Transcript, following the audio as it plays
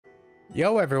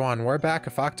Yo everyone, we're back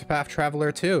with Octopath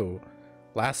Traveler 2.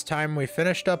 Last time we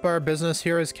finished up our business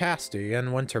here as Casty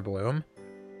in Winterbloom.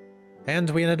 And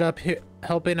we ended up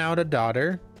helping out a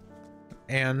daughter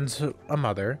and a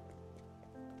mother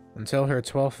until her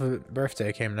 12th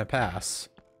birthday came to pass.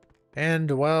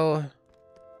 And, well,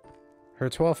 her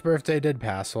 12th birthday did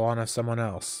pass along with someone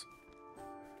else.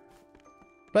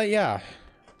 But yeah,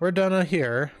 we're done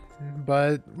here.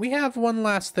 But we have one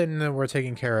last thing that we're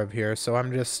taking care of here, so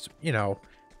I'm just, you know,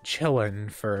 chilling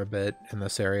for a bit in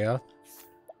this area.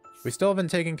 We still haven't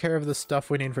taken care of the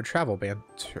stuff we need for travel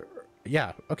banter.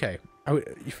 Yeah, okay.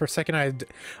 For a second,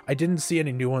 I didn't see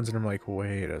any new ones, and I'm like,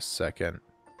 wait a second.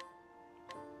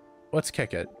 Let's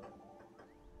kick it.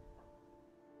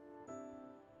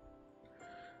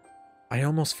 I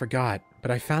almost forgot, but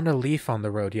I found a leaf on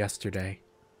the road yesterday.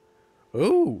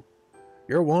 Ooh!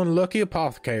 You're one lucky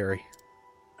apothecary.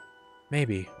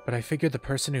 Maybe, but I figured the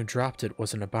person who dropped it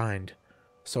was in a bind,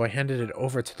 so I handed it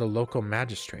over to the local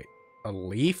magistrate. A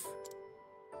leaf?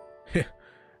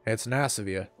 It's nice of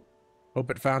you. Hope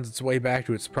it finds its way back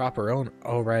to its proper owner.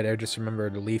 Oh right, I just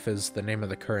remembered the leaf is the name of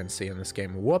the currency in this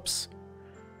game. Whoops!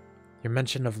 Your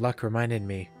mention of luck reminded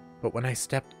me, but when I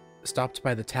stopped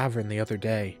by the tavern the other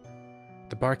day,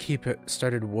 the barkeep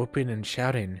started whooping and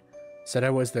shouting, said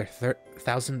I was their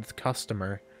 1000th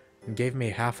customer, and gave me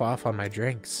half off on my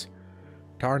drinks.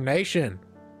 Tarnation!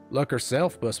 Luck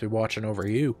herself must be watching over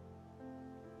you.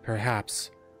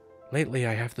 Perhaps. Lately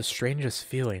I have the strangest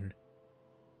feeling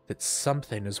that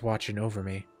something is watching over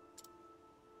me.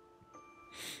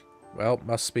 Well,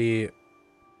 must be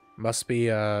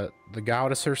the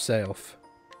goddess herself.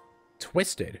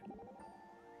 Twisted.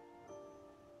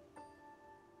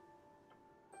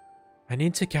 I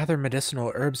need to gather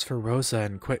medicinal herbs for Rosa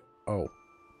and quit. Oh.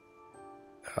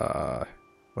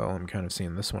 Well, I'm kind of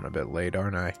seeing this one a bit late,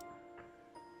 aren't I?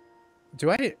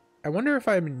 I wonder if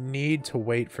I need to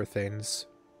wait for things.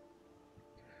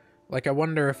 Like, I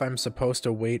wonder if I'm supposed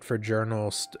to wait for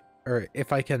journals, or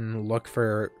if I can look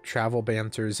for travel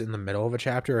banters in the middle of a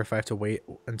chapter, or if I have to wait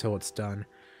until it's done.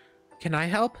 Can I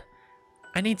help?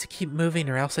 I need to keep moving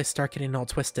or else I start getting all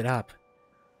twisted up.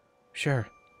 Sure.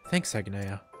 Thanks,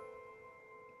 Agnea.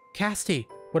 Casty,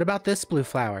 what about this blue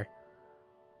flower?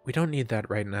 We don't need that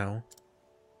right now.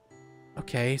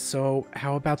 Okay, so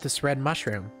how about this red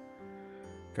mushroom?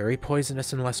 Very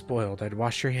poisonous unless boiled. I'd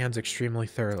wash your hands extremely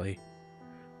thoroughly.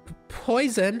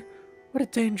 Poison?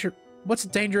 What's a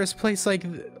dangerous place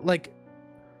like...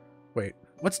 Wait,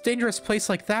 what's a dangerous place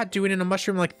like that doing in a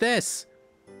mushroom like this?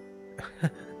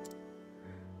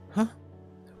 Huh?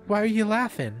 Why are you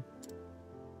laughing?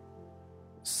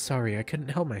 Sorry, I couldn't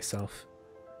help myself.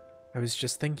 I was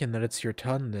just thinking that it's your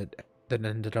tongue that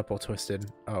ended up all twisted.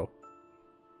 Oh.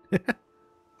 I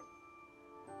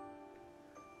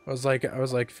was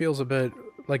like, feels a bit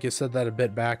like you said that a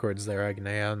bit backwards there,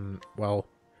 Agnea, and, well,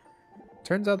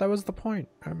 turns out that was the point.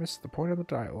 I missed the point of the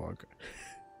dialogue.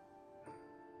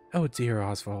 Oh dear,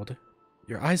 Oswald.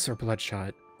 Your eyes are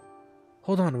bloodshot.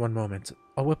 Hold on one moment.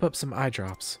 I'll whip up some eye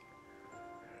drops.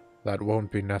 That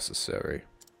won't be necessary.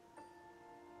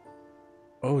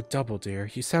 Oh, Double dear,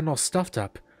 you sound all stuffed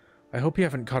up. I hope you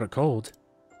haven't caught a cold.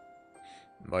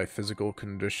 My physical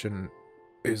condition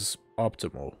is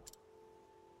optimal.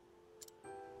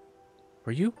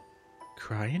 Were you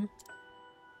crying?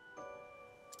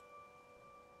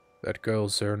 That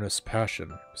girl's earnest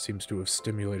passion seems to have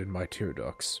stimulated my tear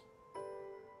ducts.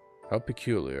 How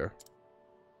peculiar.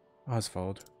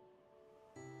 Oswald.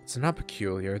 It's not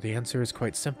peculiar, the answer is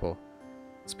quite simple.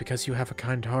 It's because you have a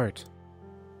kind heart.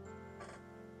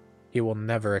 He will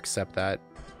never accept that.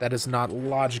 That is not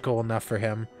logical enough for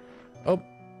him. Oh,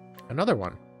 another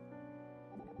one.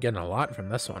 Getting a lot from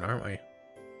this one, aren't we?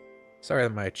 Sorry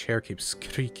that my chair keeps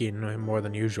creaking more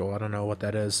than usual. I don't know what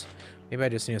that is. Maybe I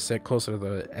just need to sit closer to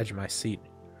the edge of my seat.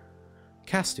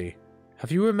 Casty,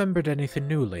 have you remembered anything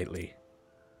new lately?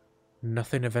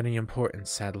 Nothing of any importance,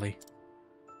 sadly.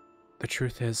 The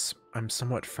truth is, I'm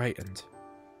somewhat frightened.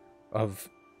 Of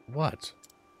what?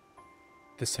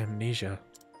 This amnesia.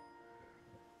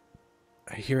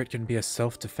 I hear it can be a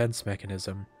self-defense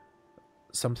mechanism.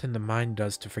 Something the mind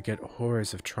does to forget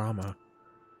horrors of trauma.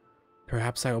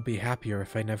 Perhaps I will be happier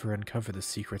if I never uncover the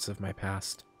secrets of my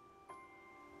past.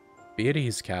 Be at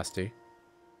ease, Casty.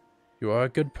 You are a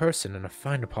good person and a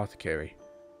fine apothecary.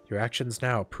 Your actions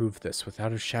now prove this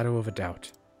without a shadow of a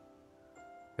doubt.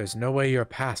 There's no way your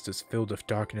past is filled with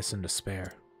darkness and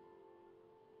despair.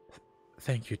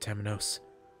 Thank you, Temenos.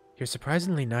 You're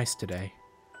surprisingly nice today.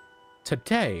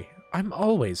 Today? I'm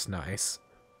always nice.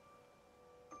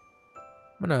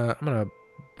 I'm gonna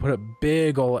put a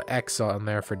big ol' X on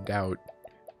there for doubt.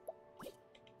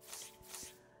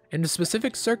 In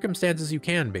specific circumstances, you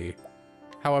can be.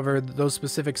 However, those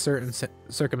specific certain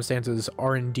circumstances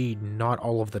are indeed not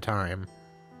all of the time.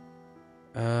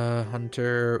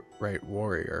 Hunter, right,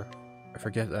 warrior. I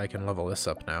forget that I can level this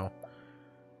up now.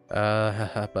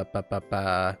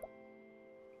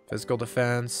 Physical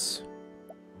defense.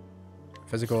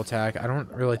 Physical attack. I don't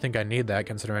really think I need that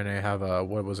considering I have a,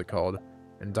 what was it called?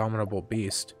 Indomitable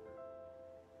Beast.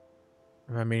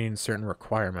 Am I meeting certain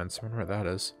requirements? I wonder what that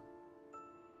is.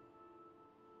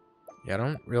 Yeah, I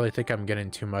don't really think I'm getting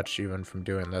too much even from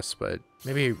doing this, but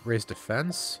maybe raise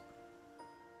defense?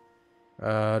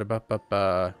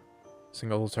 Single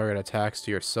target attacks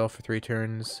to yourself for 3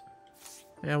 turns.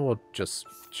 Yeah, we'll just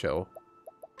chill.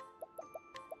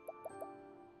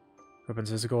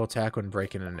 Weapons physical attack when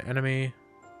breaking an enemy.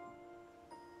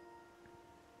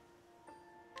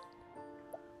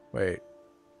 Wait.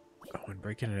 Oh, when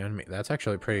breaking an enemy. That's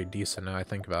actually pretty decent now I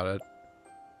think about it.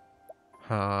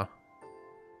 Huh.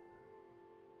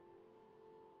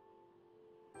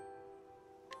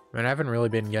 I mean, I haven't really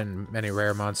been getting many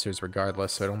rare monsters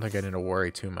regardless, so I don't think I need to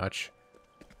worry too much.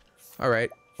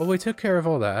 Alright. Well, we took care of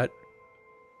all that.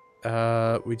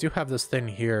 We do have this thing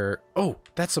here. Oh,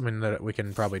 that's something that we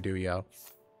can probably do, yeah.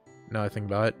 Now I think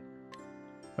about it.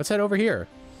 Let's head over here.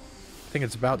 I think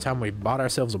it's about time we bought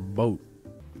ourselves a boat.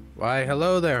 Why,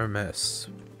 hello there, miss.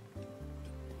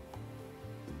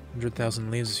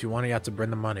 100,000 leaves if you want, you have to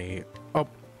bring the money. Oh,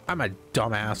 I'm a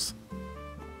dumbass.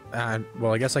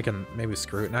 Well, I guess I can maybe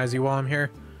scrutinize you while I'm here.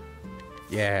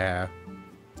 Yeah.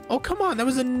 Oh, come on. That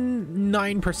was a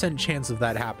 9% chance of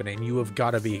that happening. You have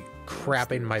got to be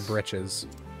crapping my britches.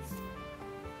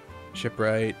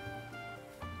 Shipwright.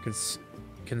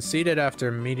 Conceded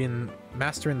after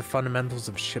mastering the fundamentals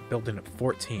of shipbuilding at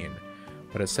 14,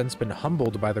 but has since been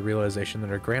humbled by the realization that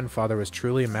her grandfather was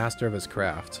truly a master of his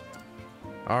craft.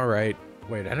 Alright.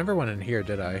 Wait, I never went in here,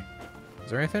 did I?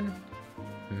 Is there anything?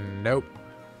 Nope.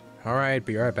 Alright,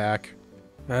 be right back.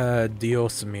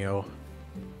 Dios mío.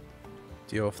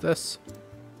 Deal with this.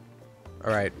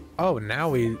 Alright. Oh, now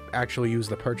we actually use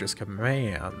the purchase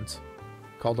command.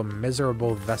 Called a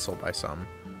miserable vessel by some.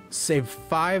 Save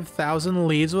 5,000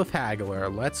 leaves with Haggler.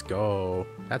 Let's go.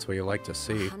 That's what you like to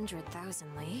see. 100,000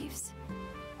 leaves?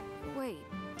 Wait,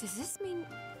 does this mean...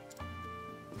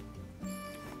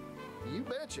 You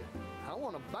betcha. I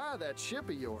want to buy that ship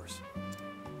of yours.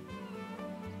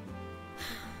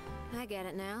 I get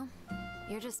it now.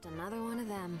 You're just another one of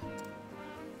them.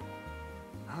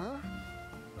 Huh?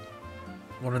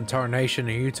 What in tarnation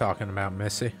are you talking about,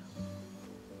 Missy?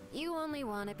 You only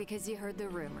want it because you heard the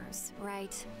rumors,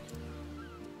 right?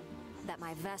 That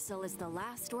my vessel is the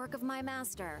last work of my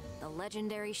master, the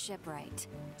legendary shipwright.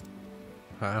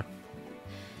 Huh?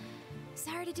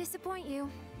 Sorry to disappoint you,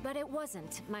 but it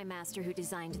wasn't my master who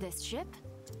designed this ship.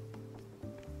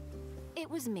 It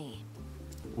was me.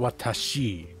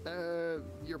 Watashi.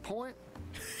 Your point?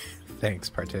 Thanks,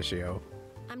 Partitio.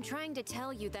 I'm trying to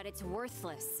tell you that it's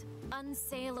worthless,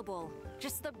 unsaleable,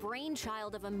 just the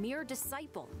brainchild of a mere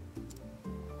disciple.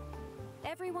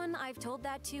 Everyone I've told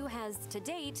that to has, to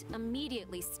date,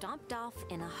 immediately stomped off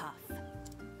in a huff.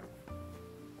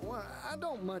 Well, I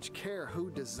don't much care who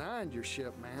designed your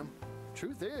ship, ma'am.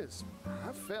 Truth is,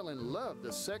 I fell in love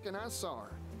the second I saw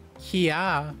her.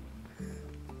 Yeah.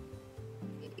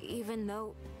 Even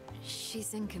though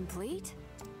she's incomplete?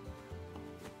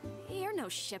 You're no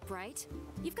shipwright.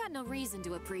 You've got no reason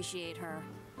to appreciate her.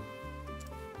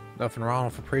 Nothing wrong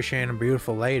with appreciating a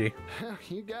beautiful lady.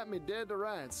 You got me dead to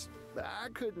rights. I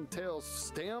couldn't tell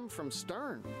stem from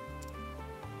stern.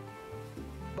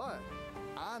 But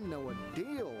I know a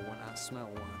deal when I smell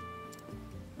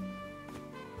one.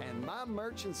 And my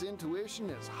merchant's intuition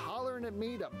is hollering at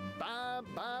me to buy,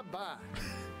 buy, buy.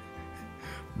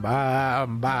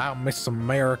 Bye, Miss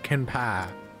American Pie.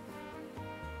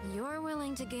 You're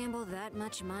willing to gamble that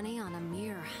much money on a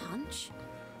mere hunch?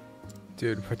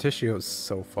 Dude, Partitio's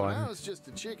so fun. When I was just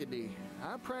a chickadee,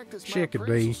 I practiced my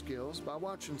appraisal skills by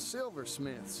watching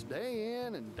silversmiths day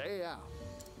in and day out.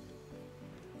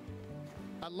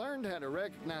 I learned how to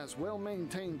recognize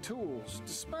well-maintained tools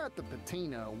despite the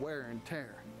patina of wear and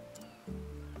tear.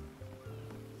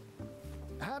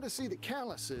 How to see the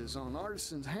calluses on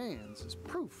artisans' hands as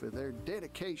proof of their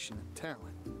dedication and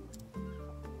talent.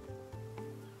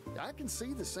 I can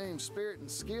see the same spirit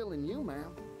and skill in you,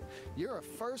 ma'am. You're a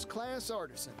first-class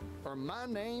artisan, or my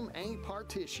name ain't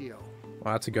Partitio.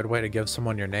 Well, that's a good way to give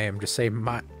someone your name. Just say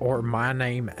my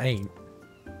name ain't.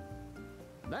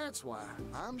 That's why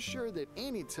I'm sure that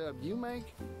any tub you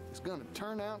make is gonna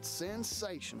turn out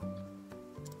sensational.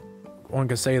 One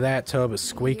could say that tub is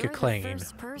squeaky You're clean. the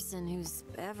first person who's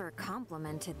ever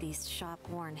complimented these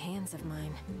shop-worn hands of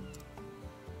mine.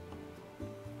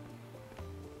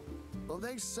 Well,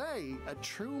 they say a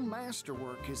true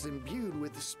masterwork is imbued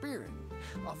with a spirit,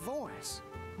 a voice.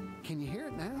 Can you hear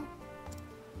it now?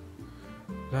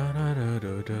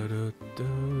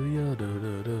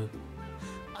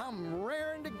 I'm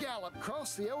raring to gallop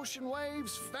across the ocean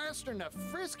waves faster than a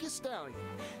frisky stallion.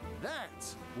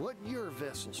 That's what your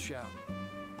vessel's shouting.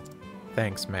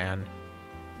 Thanks, man.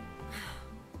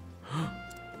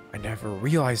 I never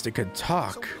realized it could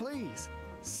talk. So please,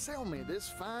 sell me this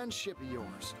fine ship of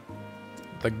yours.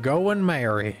 The Goin'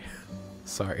 Mary.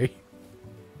 Sorry.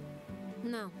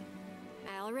 No,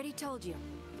 I already told you,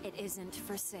 it isn't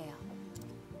for sale.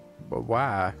 But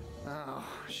why? Oh,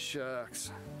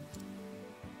 shucks.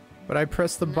 But I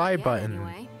pressed the Not buy yet, button.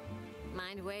 Anyway.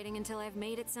 Mind waiting until I've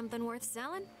made it something worth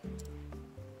selling?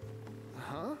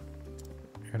 Huh?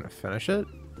 You're gonna finish it?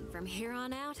 From here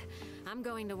on out, I'm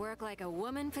going to work like a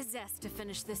woman possessed to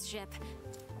finish this ship.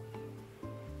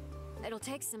 It'll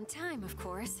take some time, of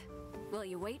course. Will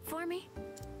you wait for me?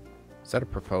 Is that a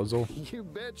proposal? You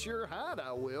bet your hide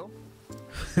I will.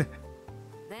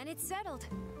 Then it's settled.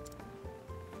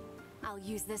 I'll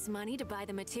use this money to buy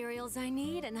the materials I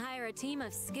need and hire a team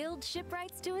of skilled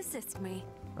shipwrights to assist me.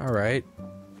 Alright.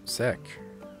 Sick.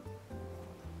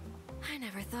 I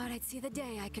never thought I'd see the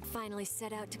day I could finally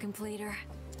set out to complete her.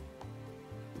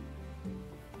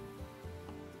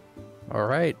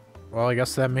 Alright. Well, I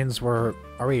guess that means are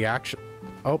we actually...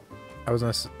 Oh, I was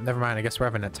gonna... Never mind, I guess we're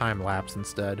having a time lapse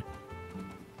instead.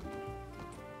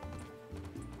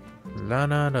 La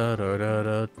na da da da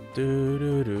da do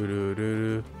do do do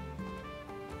do.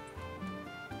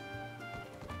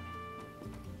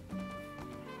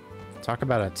 Talk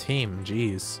about a team,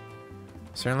 jeez.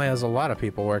 Certainly has a lot of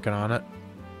people working on it.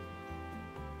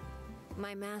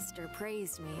 My master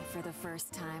praised me for the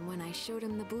first time when I showed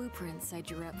him the blueprints I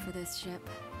drew up for this ship.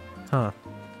 Huh.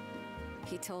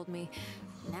 He told me,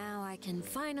 now I can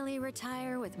finally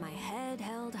retire with my head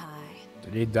held high.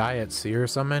 Did he die at sea or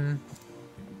something?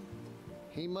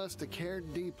 He must have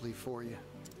cared deeply for you.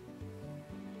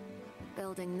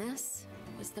 Building this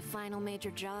was the final major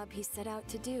job he set out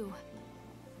to do.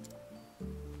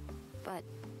 But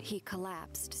he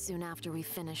collapsed soon after we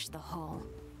finished the hull.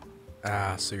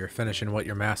 Ah, so you're finishing what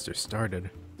your master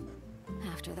started.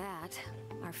 After that,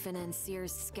 our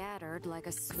financiers scattered like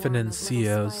a swarm of Financiers.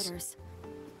 little spiders.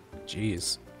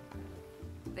 Jeez.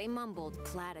 They mumbled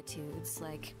platitudes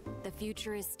like the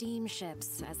future is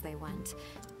steamships as they went.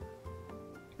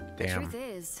 The Damn. truth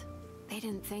is, they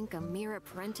didn't think a mere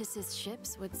apprentice's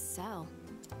ships would sell.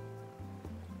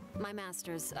 My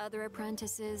master's other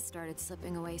apprentices started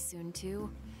slipping away soon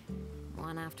too,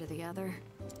 one after the other.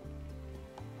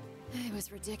 It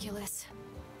was ridiculous,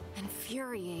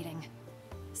 infuriating.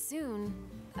 Soon,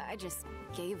 I just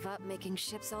gave up making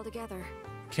ships altogether.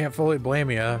 Can't fully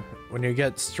blame you. When you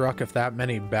get struck with that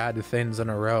many bad things in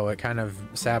a row, it kind of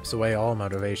saps away all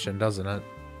motivation, doesn't it?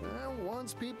 Well,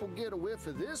 once people get a whiff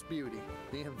of this beauty,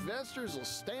 the investors will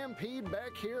stampede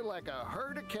back here like a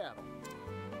herd of cattle.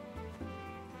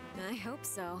 I hope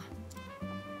so.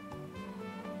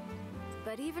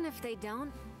 But even if they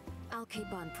don't, I'll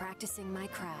keep on practicing my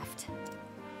craft.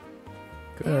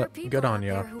 There are people Good on out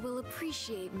you. there who will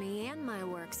appreciate me and my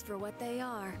works for what they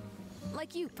are.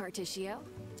 Like you, Particio.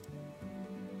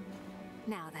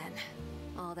 Now then,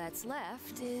 all that's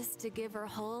left is to give her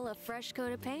hull a fresh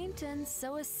coat of paint and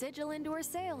sew a sigil into her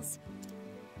sails.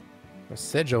 A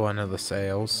sigil into the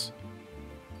sails.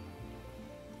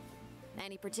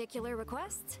 Any particular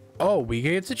requests? Oh, we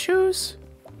get to choose?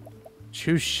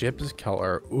 Choose ship's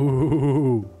color.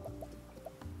 Ooh.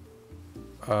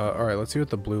 Alright, let's see what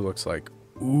the blue looks like.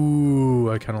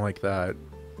 Ooh, I kind of like that.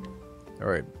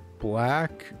 Alright,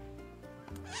 black.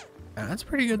 That's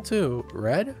pretty good too.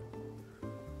 Red?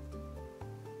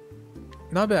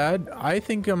 Not bad. I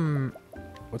think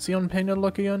what's the unpainted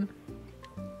look again?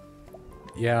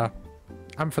 Yeah,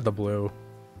 I'm for the blue.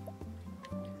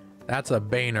 That's a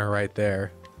banner right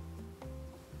there.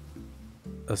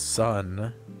 The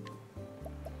sun.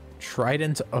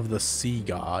 Trident of the Sea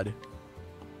God.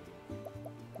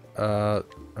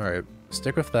 Alright.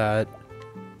 Stick with that.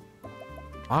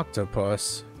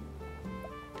 Octopus.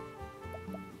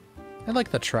 I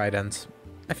like the trident.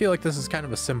 I feel like this is kind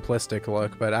of a simplistic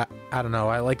look, but I don't know.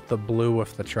 I like the blue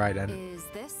with the trident. Is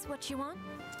this what you want?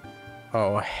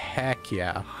 Oh, heck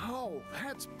yeah. Oh,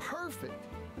 that's perfect.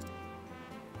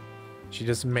 She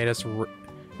just made us...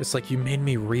 It's like you made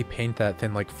me repaint that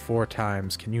thing like 4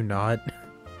 times. Can you not?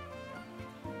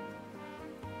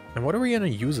 And what are we going to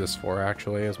use this for,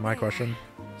 actually, is my question.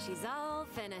 She's all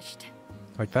finished.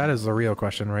 Like, that is the real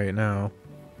question right now.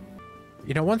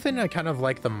 You know, one thing I kind of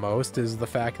like the most is the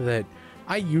fact that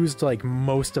I used, like,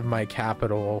 most of my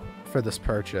capital for this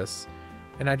purchase.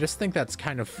 And I just think that's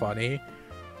kind of funny,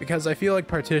 because I feel like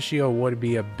Particio would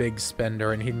be a big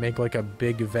spender and he'd make, like, a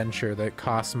big venture that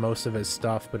costs most of his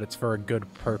stuff, but it's for a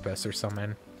good purpose or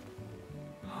something.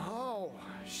 Oh,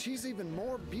 she's even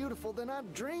more beautiful than I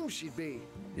dreamed she'd be.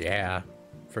 Yeah,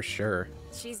 for sure.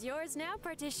 She's yours now,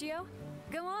 Particio.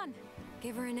 Go on,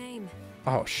 give her a name.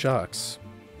 Oh, shucks.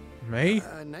 Me?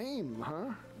 A name,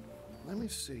 huh? Let me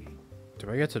see.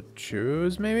 Do I get to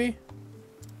choose, maybe?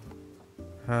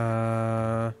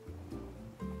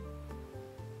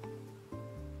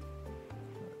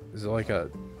 Is it like a...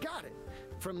 Got it.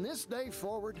 From this day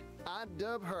forward, I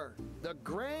dub her the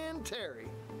Grand Terry.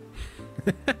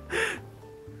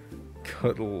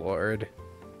 Good lord.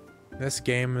 This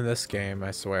game,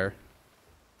 I swear.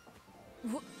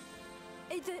 What?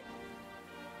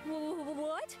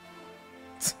 What?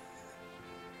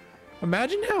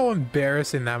 Imagine how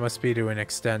embarrassing that must be to an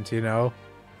extent, you know?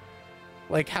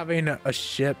 Like having a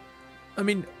ship. I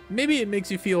mean, maybe it makes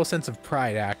you feel a sense of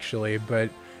pride, actually, but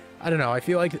I don't know. I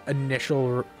feel like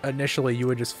initially you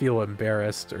would just feel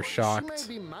embarrassed or shocked. She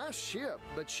may be my ship,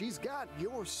 but she's got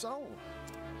your soul.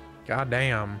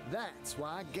 Goddamn. That's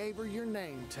why I gave her your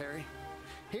name, Terry.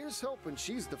 Here's hoping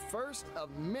she's the first of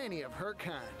many of her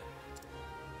kind.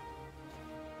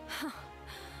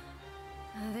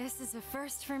 This is a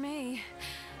first for me.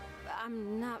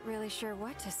 I'm not really sure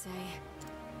what to say.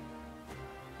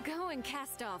 Go and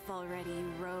cast off already,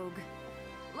 you rogue.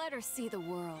 Let her see the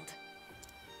world.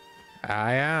 Ah,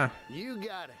 yeah. You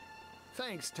got it.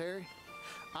 Thanks, Terry.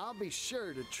 I'll be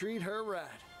sure to treat her right.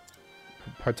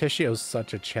 Particio's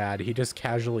such a Chad. He just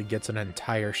casually gets an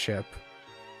entire ship.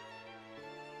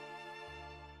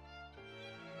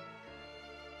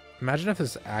 Imagine if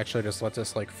this actually just lets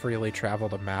us, like, freely travel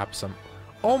the map some...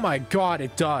 Oh my god,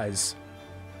 it does!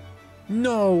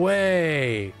 No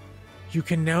way! You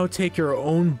can now take your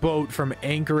own boat from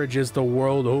anchorages the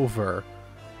world over.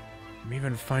 You may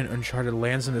even find uncharted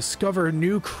lands and discover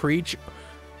new creatures.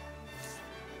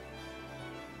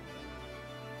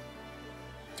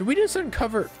 Did we just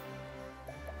uncover...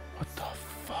 What the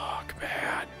fuck,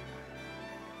 man?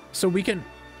 So we can...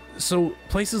 So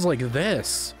places like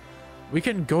this... We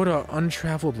can go to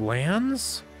untraveled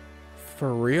lands?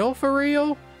 For real? For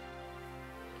real?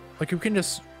 Like, we can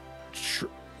just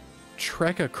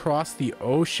trek across the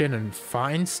ocean and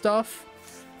find stuff?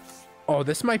 Oh,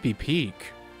 this might be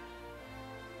peak.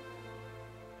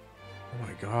 Oh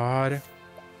my god.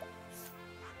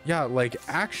 Yeah, like,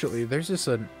 actually, there's just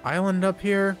an island up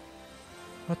here.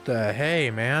 What the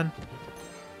hey, man?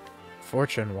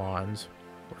 Fortune wands.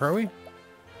 Where are we?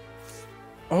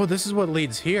 Oh, this is what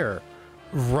leads here.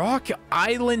 Rock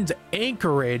Island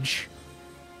Anchorage.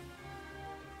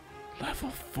 Level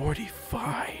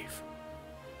 45.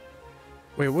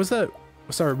 Wait, what was that?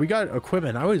 Sorry, we got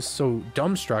equipment. I was so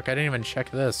dumbstruck. I didn't even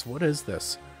check this. What is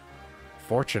this?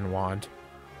 Fortune wand.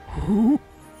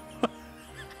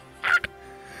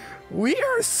 We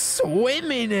are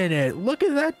swimming in it. Look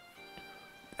at that.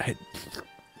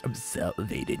 I'm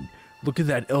salivating. Look at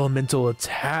that elemental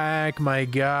attack, my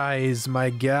guys, my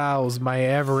gals, my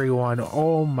everyone.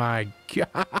 Oh my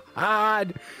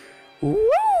god.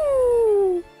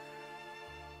 Woo!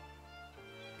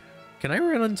 Can I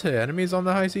run into enemies on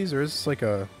the high seas, or is this like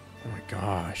a... Oh my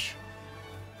gosh.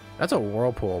 That's a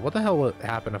whirlpool. What the hell would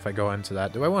happen if I go into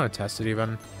that? Do I want to test it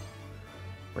even?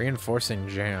 Reinforcing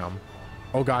jam.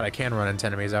 Oh god, I can run into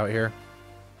enemies out here.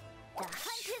 The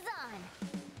hunt is on.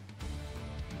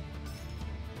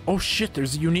 Oh shit,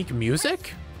 there's unique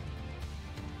music?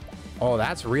 Oh,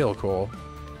 that's real cool.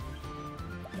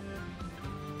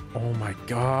 Oh my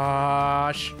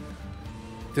gosh.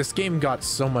 This game got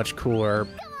so much cooler.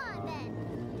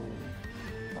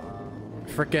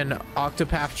 Frickin'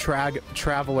 Octopath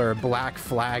Traveler Black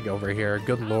Flag over here.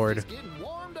 Good lord.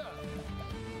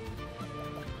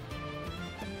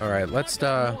 Alright, let's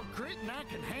right,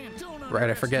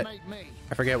 I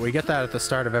forget we get that at the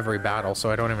start of every battle,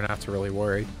 so I don't even have to really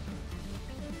worry.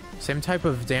 Same type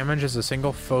of damage as a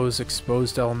single foe's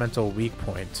exposed elemental weak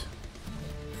point.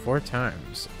 4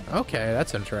 times. Okay,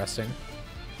 that's interesting.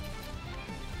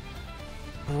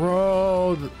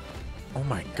 Bro, oh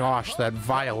my gosh, that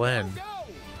violin.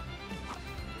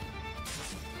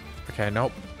 Okay,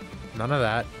 nope. None of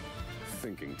that.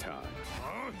 Thinking time.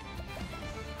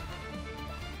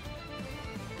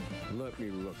 Let me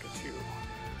look at you.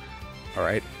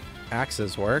 Alright.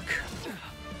 Axes work.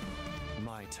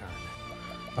 My turn.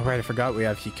 Alright, I forgot we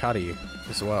have Hikari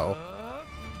as well.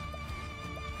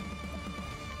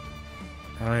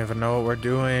 I don't even know what we're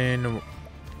doing.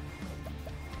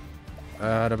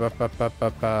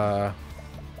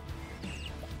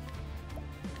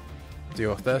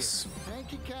 Deal with this.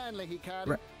 Thank you kindly,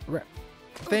 Hikari.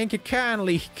 Thank you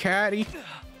kindly, Hikari.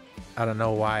 I don't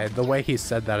know why. The way he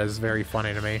said that is very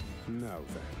funny to me. Now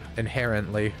then.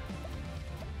 Inherently.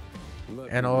 Let me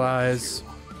Analyze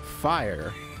look at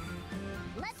fire.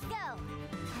 Let's go.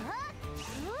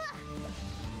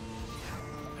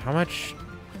 How much?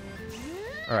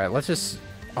 Alright, let's just...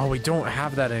 Oh, we don't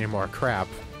have that anymore. Crap.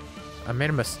 I made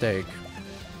a mistake.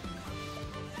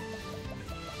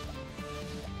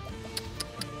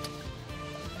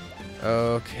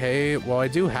 Okay, well, I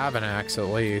do have an axe at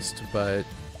least, but...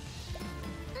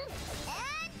 And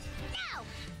now.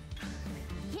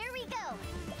 Here we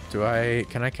go.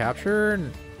 Can I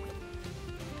capture?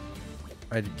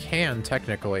 I can,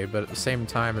 technically, but at the same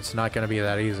time, it's not going to be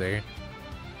that easy.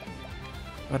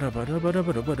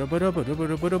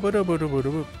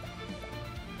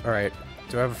 Alright,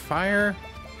 do I have fire?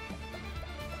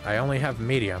 I only have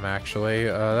medium, actually.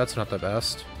 That's not the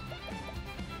best.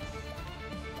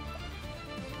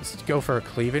 Let's go for a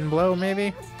cleaving blow,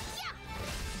 maybe?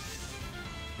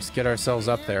 Just get ourselves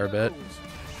up there a bit.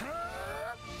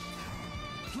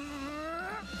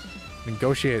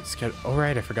 Negotiate schedule. Oh,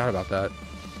 right, I forgot about that.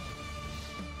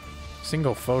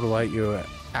 Single foe to let you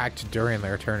act during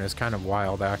their turn is kind of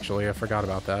wild, actually. I forgot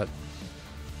about that.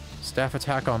 Staff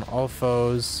attack on all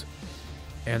foes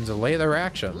and delay their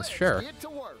actions. Sure. Get to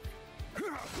work.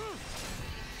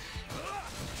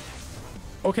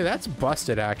 Okay, that's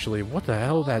busted, actually. What the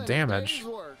hell, that damage? Day's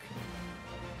work.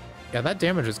 Yeah, that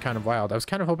damage is kind of wild. I was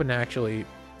kind of hoping to actually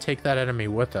take that enemy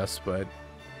with us, but...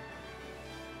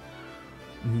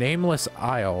 Nameless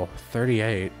Isle,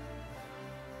 38.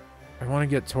 I want to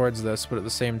get towards this, but at the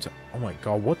same time... Oh my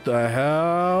god, what the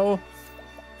hell?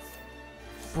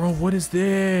 Bro, what is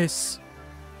this?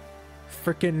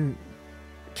 Freaking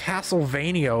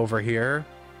Castlevania over here.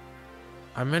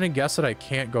 I'm gonna guess that I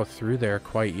can't go through there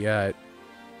quite yet.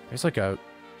 There's like a...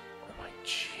 Oh my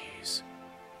jeez.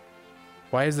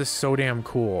 Why is this so damn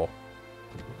cool?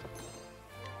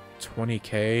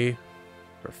 20k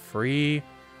for free.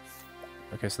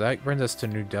 Okay, so that brings us to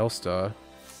New Delsta.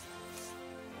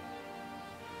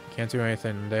 Can't do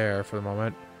anything there for the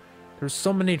moment. There's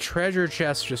so many treasure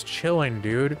chests just chilling,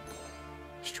 dude.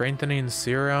 Strengthening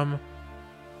serum.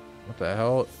 What the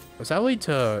hell? Does that lead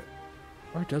to...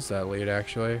 Where does that lead,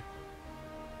 actually?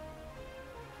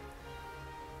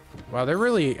 Wow, there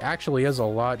really actually is a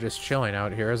lot just chilling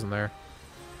out here, isn't there?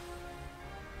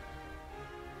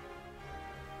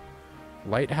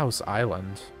 Lighthouse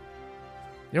Island.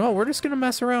 You know what? We're just gonna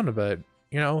mess around a bit.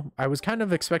 You know, I was kind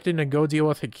of expecting to go deal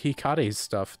with Hikari's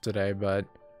stuff today, but...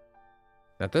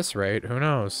 At this rate, who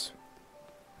knows?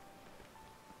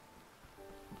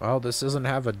 Well, this doesn't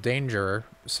have a danger,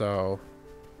 so...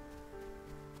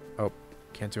 Oh,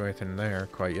 can't do anything there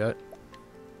quite yet.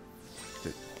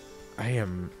 I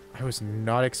was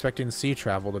not expecting sea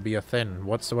travel to be a thing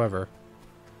whatsoever.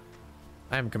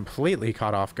 I am completely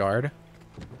caught off guard.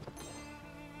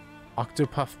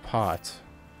 Octopath pot.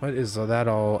 What is that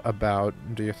all about,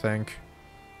 do you think?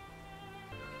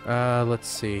 Let's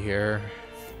see here.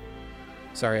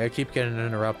 Sorry, I keep getting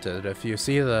interrupted. If you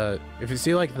see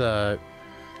like the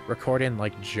recording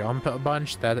like jump a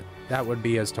bunch, that would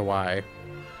be as to why.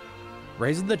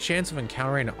 Raises the chance of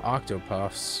encountering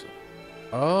octopuffs.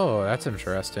 Oh, that's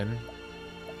interesting.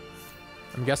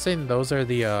 I'm guessing those are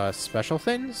the special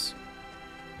things?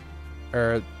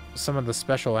 Or some of the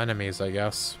special enemies, I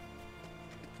guess.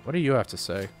 What do you have to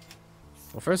say?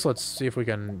 Well, first let's see if we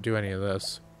can do any of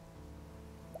this.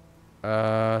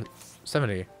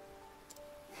 70.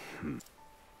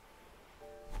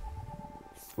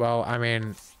 Well, I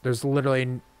mean, there's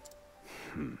literally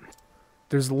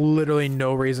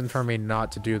no reason for me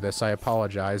not to do this. I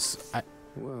apologize.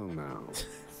 Well, now.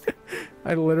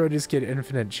 I literally just get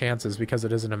infinite chances because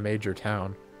it isn't a major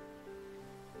town.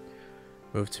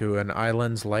 Moved to an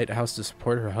island's lighthouse to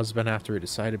support her husband after he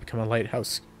decided to become a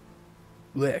lighthouse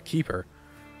keeper.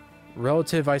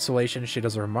 Relative isolation, she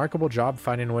does a remarkable job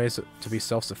finding ways to be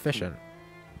self-sufficient.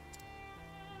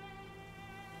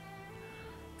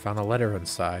 Found a letter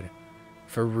inside.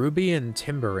 For Ruby and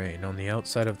Timberrain on the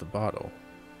outside of the bottle.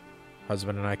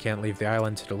 Husband and I can't leave the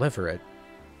island to deliver it.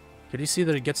 Could you see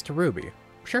that it gets to Ruby?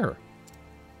 Sure.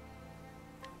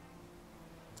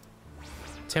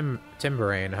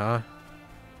 Timberrain, huh?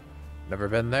 Never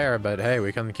been there, but hey,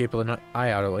 we can keep an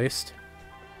eye out at least.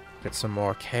 Get some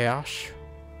more cash.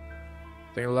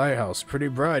 The lighthouse, pretty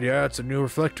bright. Yeah, it's a new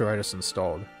reflector I just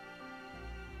installed.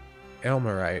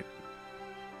 Elmerite.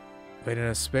 Wait in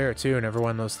a spare too, never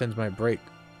one of those things might break.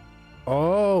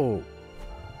 Oh!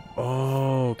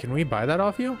 Oh, can we buy that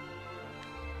off you?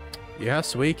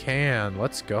 Yes, we can.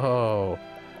 Let's go.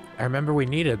 I remember we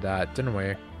needed that, didn't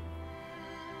we?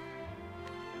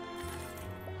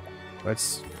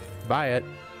 Let's buy it.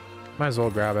 Might as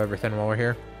well grab everything while we're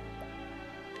here.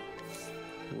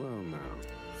 Well,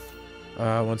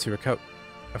 now. Once he recovered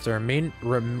after a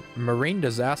marine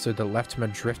disaster that left him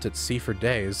adrift at sea for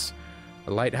days,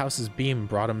 the lighthouse's beam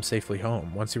brought him safely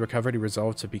home. Once he recovered, he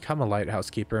resolved to become a lighthouse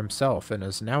keeper himself and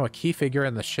is now a key figure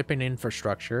in the shipping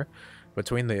infrastructure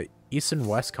between the east and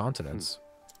west continents.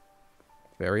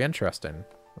 Very interesting.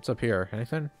 What's up here?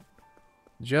 Anything?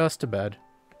 Just a bed.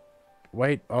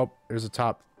 Wait, oh, there's a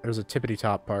tippity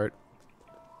top part,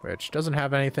 which doesn't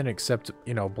have anything except,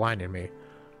 you know, blinding me.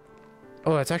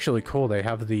 Oh, that's actually cool. They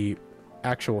have the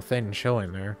actual thing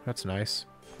chilling there. That's nice.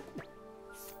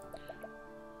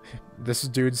 This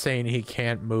dude saying he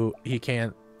can't move,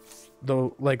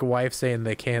 the, like, wife saying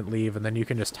they can't leave, and then you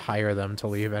can just hire them to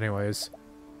leave anyways.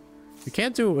 You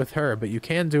can't do it with her, but you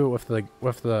can do it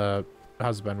with the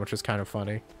husband, which is kind of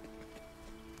funny.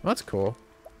 Well, that's cool.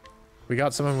 We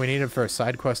got someone we needed for a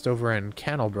side quest over in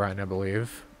Cannelbrine, I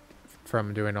believe,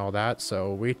 from doing all that,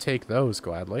 so we take those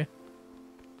gladly.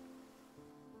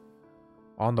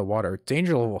 On the water.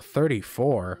 Danger level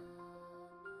 34.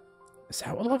 Is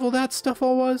that what level that stuff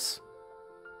all was?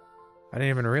 I didn't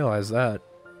even realize that.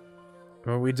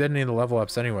 Well, we did need the level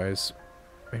ups anyways.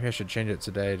 Maybe I should change it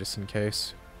today just in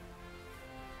case.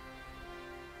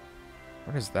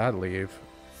 Where does that leave?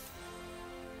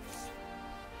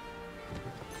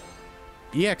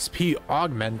 EXP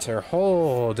augmenter.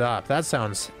 Hold up. That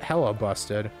sounds hella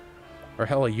busted. Or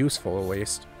hella useful at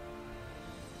least.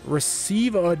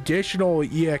 Receive additional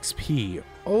EXP.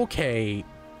 Okay.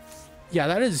 Yeah,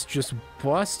 that is just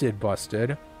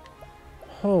busted.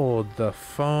 Hold the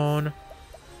phone.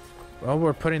 Well,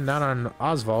 we're putting that on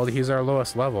Oswald. He's our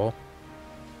lowest level.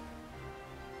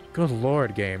 Good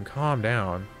lord, game. Calm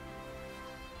down.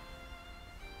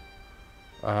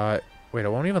 Wait, it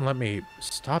won't even let me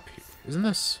stop here. Isn't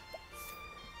this...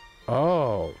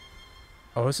 Oh.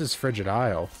 Oh, this is Frigid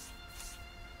Isle.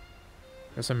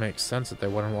 Guess it makes sense that they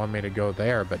wouldn't want me to go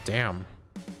there, but damn.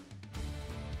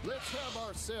 Let's have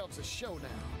ourselves a showdown.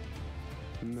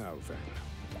 Now then.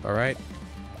 Alright.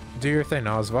 Do your thing,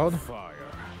 Oswald. Fire.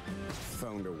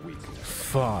 Found a weakness.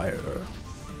 Fire.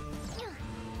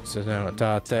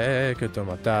 Senotate,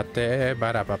 kutomatate,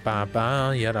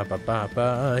 ba-da-ba-ba-ba,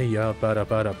 ya-da-ba-ba-ba,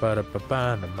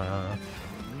 ya-ba-da-ba-da-ba-da-ba-ba-na-ma.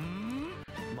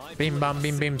 Bim bam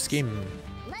bim bim skim.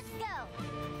 Let's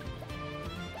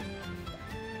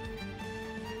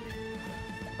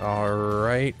go.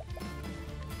 Alright.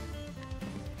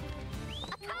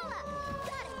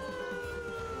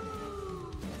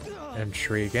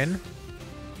 Intriguing.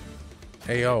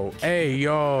 Hey yo, hey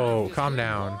yo, calm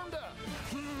down.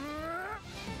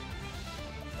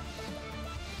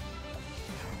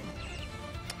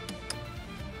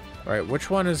 Alright, which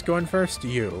one is going first?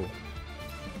 You.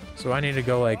 So I need to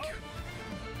go like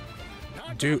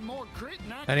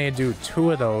I need to do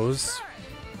 2 of those.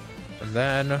 And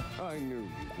then I knew you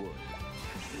would.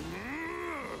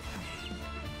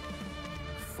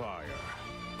 Fire.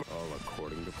 All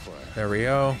according to plan. there we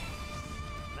go.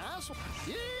 Nice one.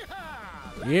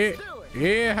 Yeehaw! Yeah, Let's do it.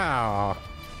 yeah.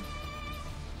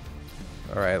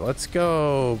 Alright, let's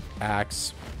go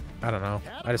axe. I don't know.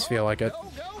 I just feel like it. Go,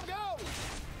 go, go.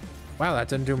 Wow, that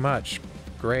didn't do much.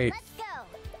 Great. Let's go.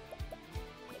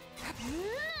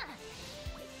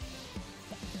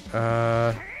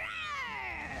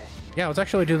 Yeah, let's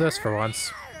actually do this for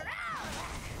once.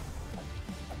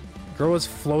 Girl was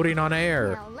floating on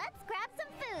air. Now let's grab some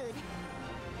food.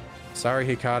 Sorry,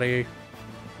 Hikari.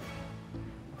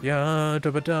 Ya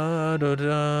da ba da da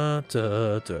da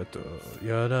da da da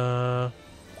ya da.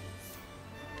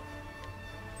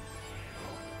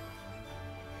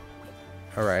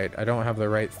 Alright, I don't have the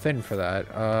right thing for that.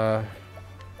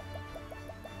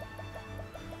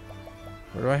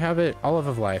 Where do I have it? Olive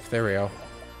of Life. There we go.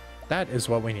 That is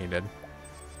what we needed.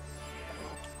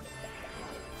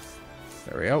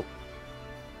 There we go.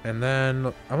 And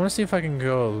then I want to see if I can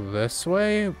go this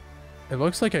way. It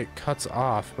looks like it cuts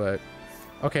off, but...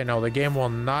 Okay, no, the game will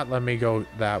not let me go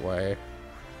that way.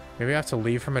 Maybe I have to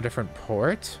leave from a different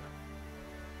port?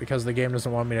 Because the game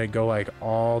doesn't want me to go, like,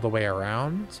 all the way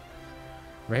around?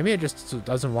 Maybe it just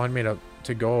doesn't want me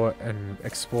to go and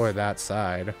explore that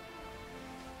side.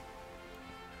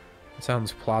 It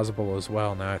sounds plausible as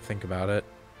well now I think about it.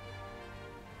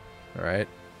 Alright.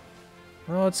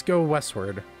 Well, let's go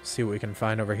westward. See what we can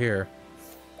find over here.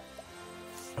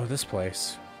 Oh, this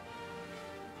place.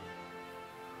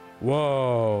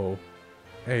 Whoa.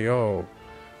 Hey, yo.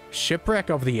 Shipwreck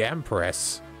of the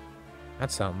Empress.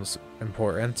 That sounds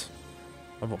important.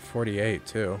 Level 48,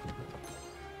 too.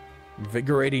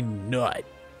 Invigorating nut.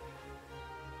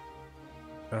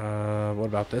 What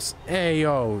about this? Hey,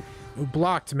 yo. Who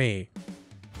blocked me?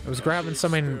 I was grabbing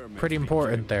something pretty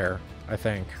important there, I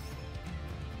think.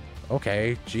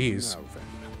 Okay, jeez.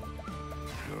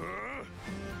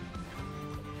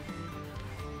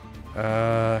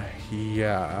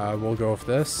 Yeah, we'll go with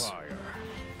this.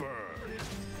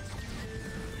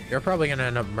 You're probably gonna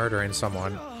end up murdering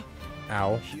someone.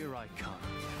 Ow.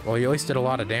 Well, you at least did a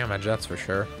lot of damage, that's for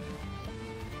sure.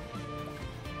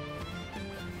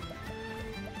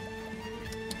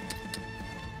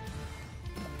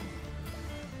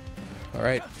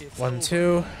 Alright, 1,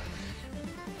 2.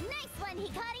 Nice one,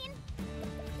 Hikarin.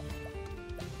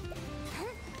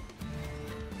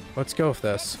 Let's go with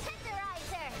this.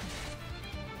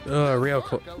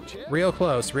 Tenderizer. Real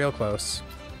close, real close.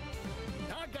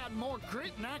 I got more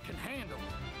grit than I can handle.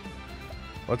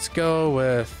 Let's go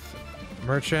with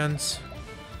merchants.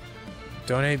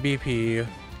 Donate BP.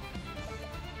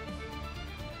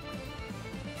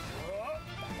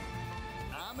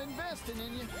 I'm investing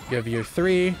in you. Give you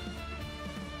 3.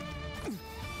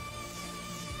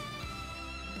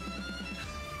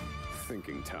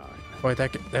 Thinking time. Wait,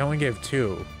 they only gave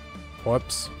 2.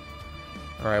 Whoops.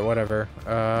 Alright, whatever.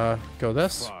 Go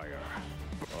this. Fire.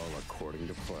 All according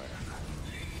to plan.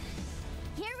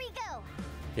 Here we go.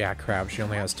 Yeah, crap, she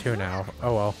only has 2 now.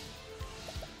 Oh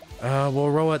well.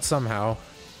 We'll roll it somehow.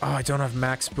 Oh, I don't have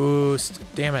max boost.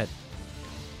 Damn it.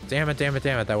 Damn it, damn it,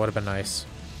 damn it. That would have been nice.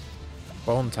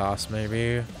 Bone toss,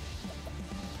 maybe.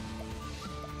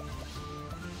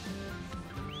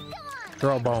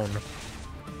 Throw a bone.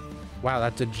 Wow,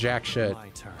 that did jack shit.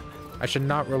 I should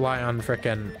not rely on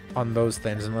on those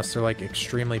things unless they're like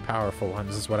extremely powerful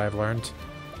ones, is what I've learned.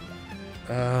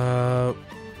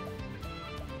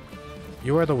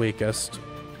 You are the weakest.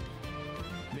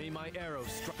 May my arrow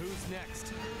strike. Who's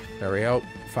next? There we go.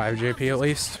 5 JP at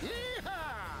least.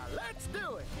 Yeehaw! Let's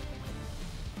do it.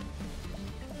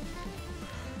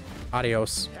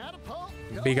 Adios. Catapult.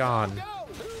 Go, Be gone. go, go.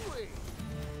 Hooey.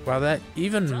 Wow, that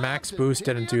even max boost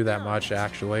didn't do that much,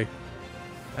 actually.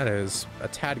 That is a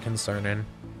tad concerning.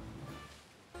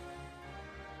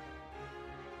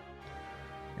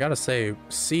 Gotta say,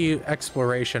 sea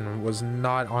exploration was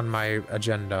not on my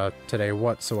agenda today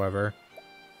whatsoever.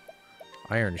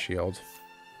 Iron shield.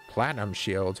 Platinum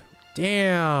shield.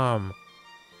 Damn!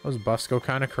 Those buffs go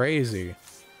kind of crazy.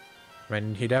 I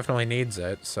mean, he definitely needs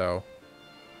it, so...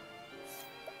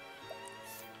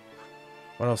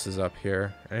 What else is up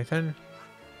here? Anything?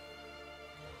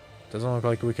 Doesn't look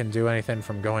like we can do anything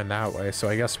from going that way, so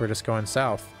I guess we're just going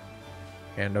south.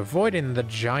 And avoiding the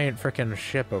giant frickin'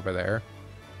 ship over there.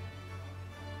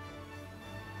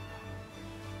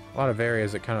 A lot of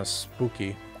areas that kind of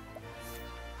spooky.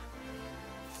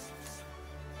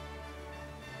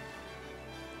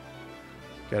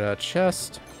 Get a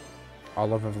chest.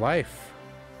 Olive of life.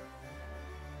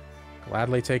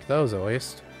 Gladly take those at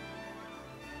least.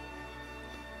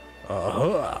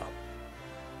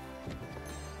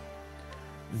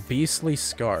 Beastly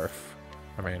scarf.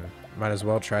 I mean, might as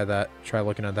well try that. Try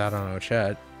looking at that on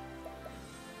Ochet.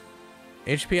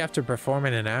 HP after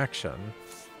performing an action.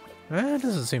 It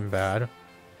doesn't seem bad.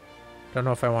 Don't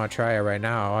know if I want to try it right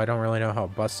now. I don't really know how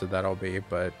busted that'll be,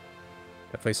 but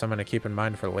definitely something to keep in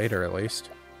mind for later at least.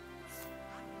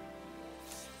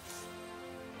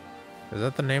 Is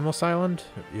that the Nameless Island?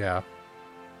 Yeah.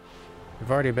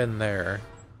 We've already been there.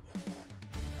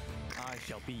 I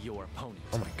shall be your opponent.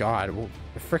 Oh my god, well,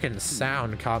 the freaking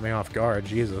sound caught me off guard,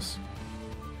 Jesus.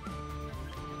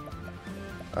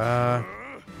 I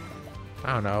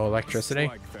don't know, electricity?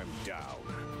 Strike them down.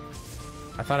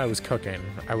 I thought I was cooking.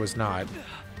 I was not.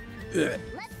 Ugh. Let's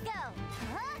go.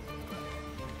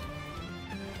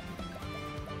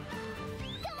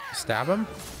 Stab him?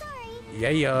 Sorry.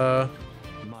 Yeah.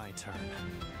 My turn.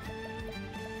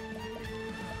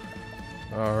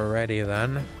 Alrighty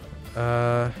then.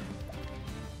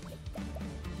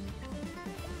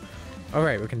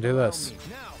 Alright, we can do this.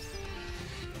 Now.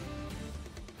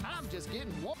 I'm just getting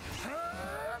one.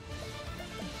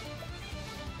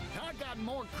 I got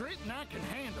more grit than I can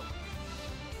handle.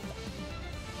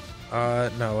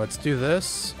 No, let's do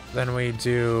this. Then we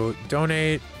do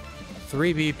donate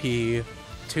 3 BP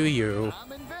to you.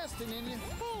 I'm investing in you.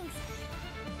 Thanks.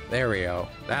 There we go.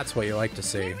 That's what you like to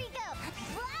see. Here we go.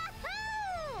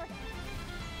 Wahoo!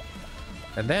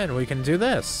 And then we can do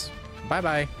this.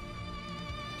 Bye-bye.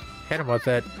 Hit him with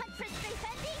it. Punch for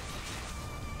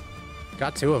 350.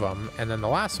 Got 2 of them. And then the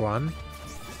last one.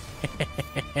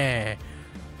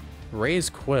 Raise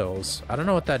quills. I don't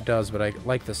know what that does, but I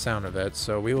like the sound of it,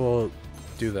 so we will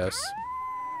do this.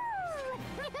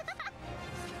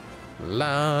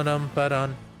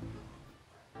 La-dum-ba-dun.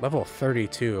 Level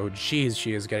 32. Oh, geez,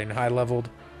 she is getting high-leveled.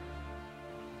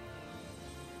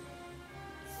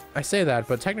 I say that,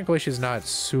 but technically she's not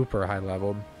super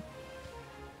high-leveled.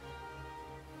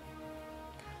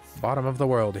 Bottom of the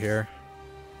world here.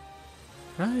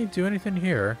 Can I do anything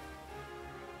here?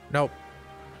 Nope.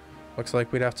 Looks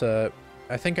like we'd have to...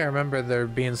 I think I remember there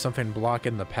being something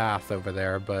blocking the path over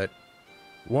there, but...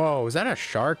 Whoa, is that a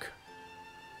shark?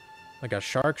 Like a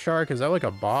shark? Is that like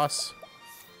a boss?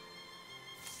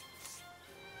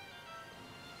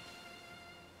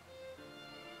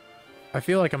 I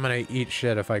feel like I'm gonna eat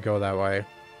shit if I go that way.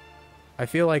 I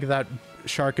feel like that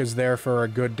shark is there for a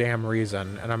good damn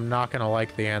reason, and I'm not gonna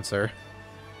like the answer.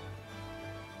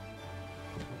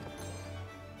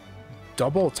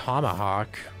 Double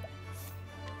tomahawk.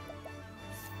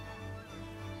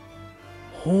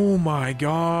 Oh my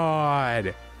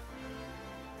god.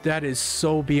 That is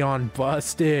so beyond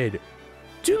busted.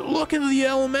 Dude, look at the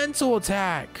elemental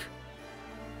attack.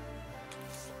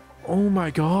 Oh my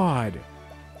god.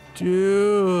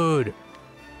 Dude.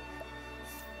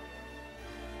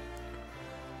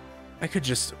 I could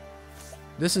just...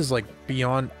 This is like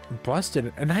beyond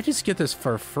busted. And I just get this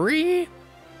for free?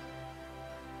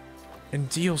 And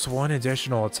deals 1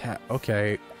 additional attack.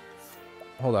 Okay.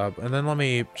 Hold up. And then let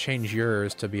me change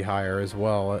yours to be higher as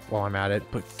well while I'm at it.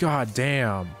 But god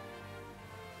damn.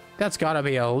 That's gotta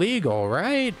be illegal,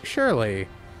 right? Surely.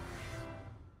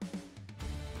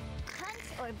 Hunt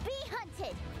or be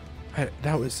hunted.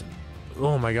 That was...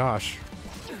 Oh my gosh.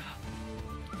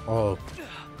 Oh.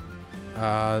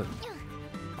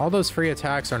 All those free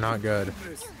attacks are not good.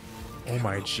 Oh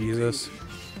my Jesus.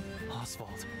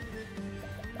 Oswald.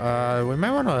 We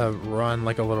might want to run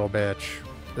like a little bitch.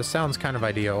 This sounds kind of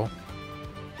ideal.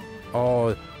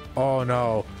 Oh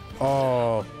no.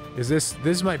 Oh, is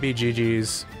this might be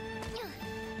GG's.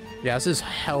 Yeah, this is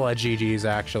hella GG's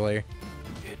actually.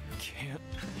 It can't.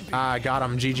 Ah, got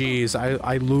him. GG's.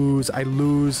 I lose.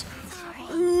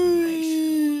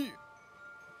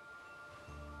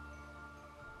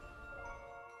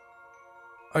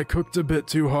 I cooked a bit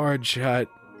too hard, chat.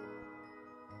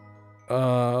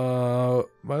 My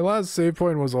last save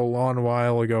point was a long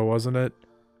while ago, wasn't it?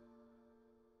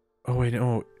 Oh, wait,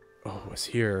 no. Oh, it was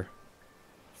here.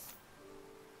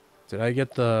 Did I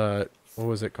get the... What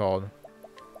was it called?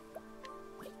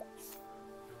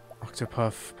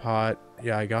 Octopath pot.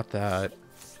 Yeah, I got that.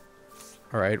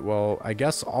 Alright, well, I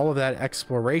guess all of that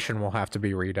exploration will have to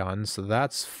be redone, so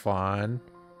that's fun.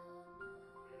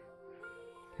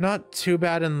 Not too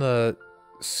bad in the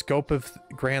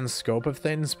grand scope of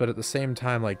things, but at the same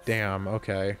time, like, damn,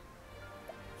 okay.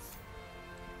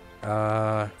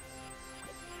 Alright.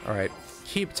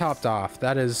 Keep topped off.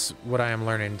 That is what I am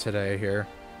learning today here.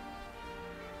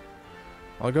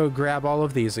 I'll go grab all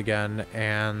of these again,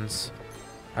 and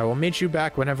I will meet you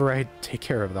back whenever I take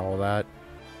care of all that.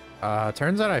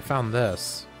 Turns out I found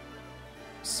this.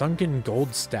 Sunken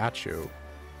gold statue.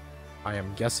 I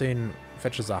am guessing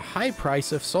fetches a high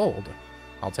price if sold.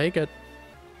 I'll take it.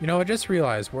 You know, I just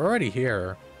realized we're already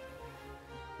here.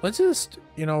 Let's just,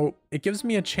 you know, it gives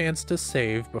me a chance to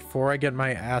save before I get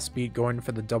my ass beat going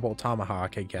for the double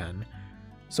tomahawk again.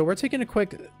 So we're taking a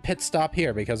quick pit stop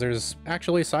here because there's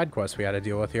actually side quests we had to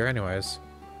deal with here anyways.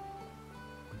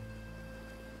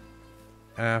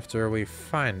 After we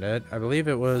find it, I believe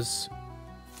it was...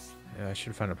 Yeah, I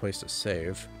should find a place to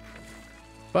save.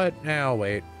 But now,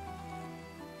 wait.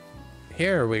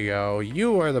 Here we go.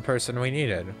 You are the person we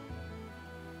needed.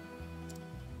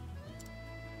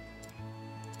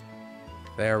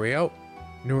 There we go.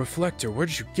 New reflector. Where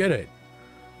did you get it?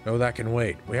 No, that can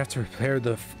wait. We have to repair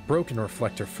the broken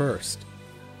reflector first.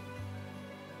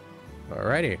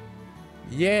 Alrighty.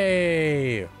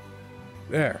 Yay!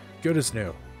 There. Good as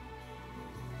new.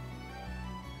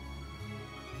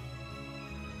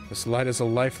 This light is a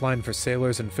lifeline for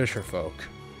sailors and fisherfolk.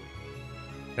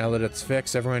 Now that it's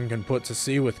fixed, everyone can put to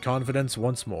sea with confidence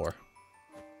once more.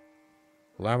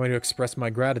 Allow me to express my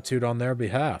gratitude on their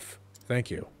behalf. Thank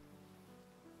you.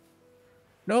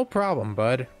 No problem,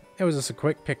 bud. It was just a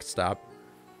quick pit stop.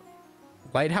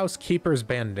 Lighthouse Keeper's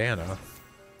bandana.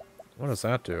 What does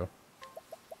that do?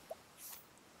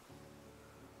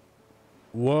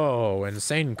 Whoa,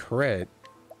 insane crit.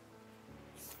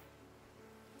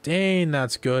 Dang,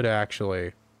 that's good,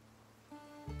 actually.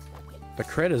 The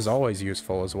crit is always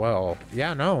useful as well.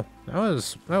 Yeah, no. That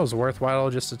was worthwhile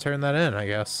just to turn that in, I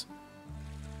guess.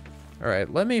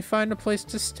 Alright, let me find a place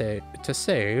to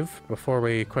save before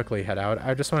we quickly head out.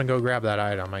 I just want to go grab that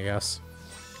item, I guess.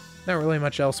 Not really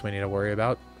much else we need to worry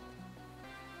about.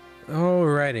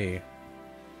 Alrighty.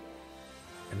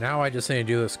 And now I just need to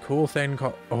do this cool thing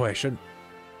called... Oh, I should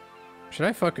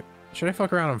I fuck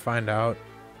around and find out?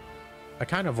 I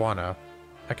kind of wanna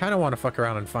fuck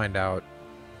around and find out.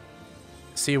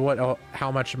 See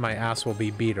how much my ass will be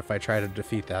beat if I try to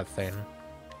defeat that thing.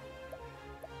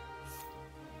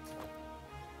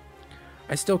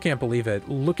 I still can't believe it.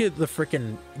 Look at the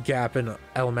freaking gap in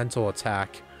elemental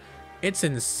attack. It's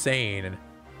insane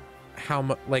how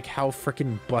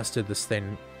freaking busted this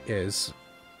thing is.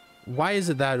 Why is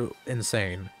it that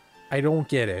insane? I don't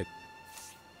get it.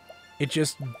 It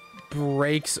just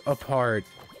breaks apart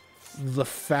the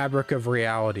fabric of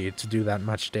reality to do that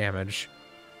much damage.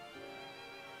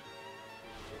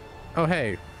 Oh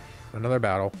hey, another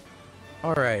battle.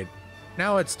 Alright,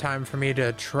 now it's time for me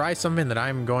to try something that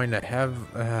I'm going to have,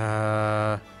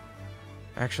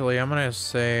 actually, I'm gonna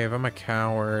save. I'm a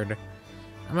coward.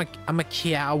 I'm a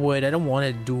coward. I don't want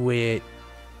to do it.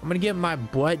 I'm gonna get my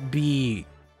butt beat.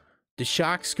 The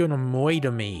shark's gonna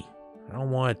moita me. I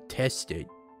don't want to test it.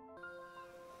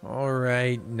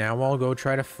 Alright, now I'll go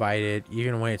try to fight it,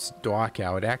 even when it's dark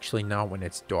out. Actually, not when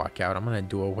it's dark out. I'm gonna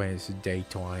do it when it's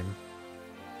daytime.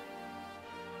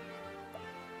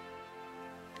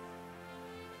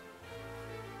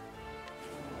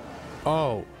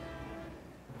 Oh.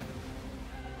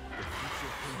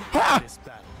 Ah!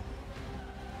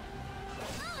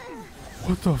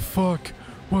 What the fuck?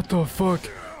 What the fuck?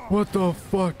 What the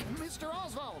fuck? Mr.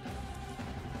 Oswald!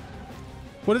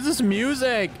 What is this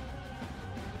music?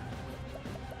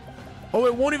 Oh,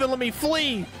 it won't even let me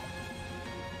flee!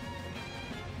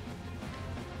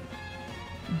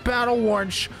 Battle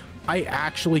Warnch! I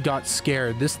actually got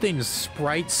scared. This thing's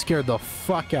sprite scared the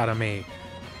fuck out of me.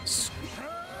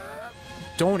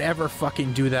 Don't ever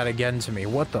fucking do that again to me.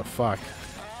 What the fuck?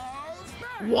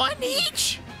 One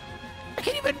each? I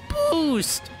can't even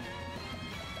boost!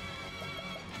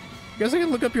 You guys, I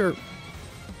can look up your...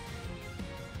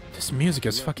 This music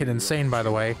is fucking insane, by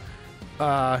the way.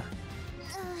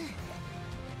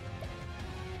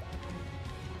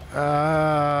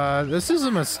 This is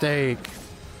a mistake.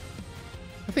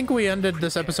 I think we ended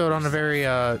this episode on a very,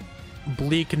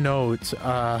 bleak note.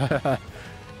 I'm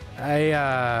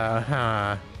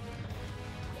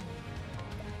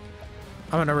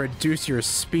gonna reduce your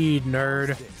speed,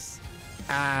 nerd.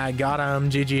 Ah, got him.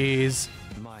 GG's.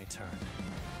 My turn.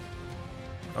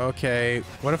 Okay,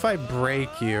 what if I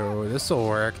break you? This'll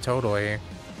work, totally.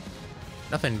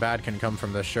 Nothing bad can come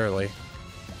from this, surely.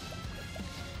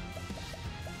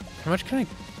 How much can I...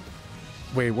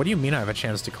 Wait, what do you mean I have a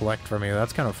chance to collect from you?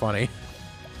 That's kind of funny.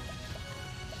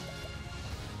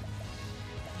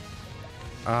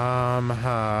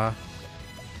 I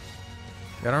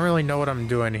don't really know what I'm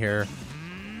doing here.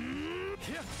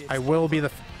 I will be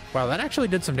the... Wow, that actually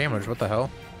did some damage. What the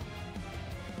hell?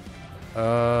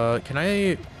 Can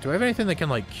I... Do I have anything that can,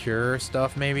 like, cure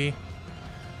stuff, maybe?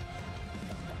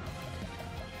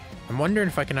 I'm wondering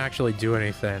if I can actually do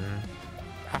anything.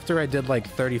 After I did, like,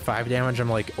 35 damage, I'm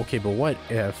like, okay, but what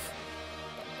if...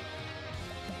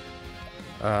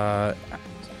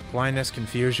 Blindness,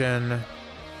 confusion...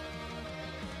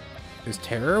 Is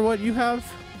terror what you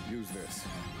have? Use this.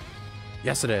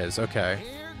 Yes, it is. Okay.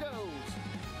 Here goes.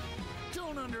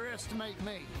 Don't underestimate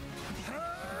me.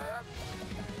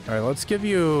 All right, let's give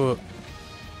you...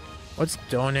 Let's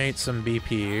donate some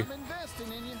BP. I'm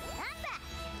investing in you.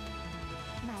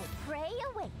 My prey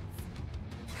awaits.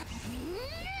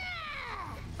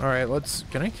 All right, let's...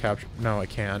 Can I capture... No, I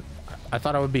can't. I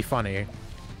thought it would be funny.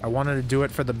 I wanted to do it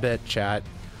for the bit, chat.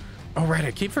 Oh, right,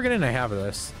 I keep forgetting I have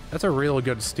this. That's a real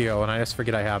good steal, and I just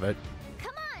forget I have it.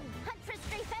 Come on, Huntress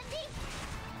Defendi.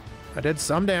 I did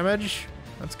some damage.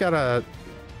 That's gotta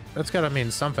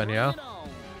mean something, yeah? Bring it on.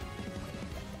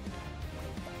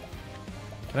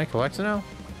 Can I collect it now?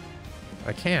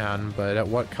 I can, but at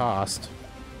what cost?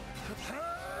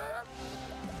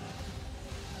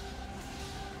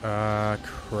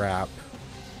 Crap.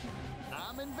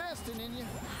 I'm investing in you.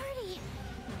 Party.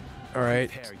 All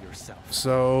right. Prepare yourself.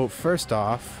 So first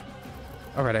off,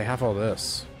 all right, I have all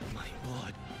this. My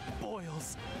blood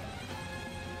boils.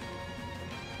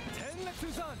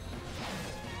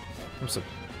 I'm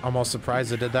almost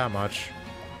surprised it did that much.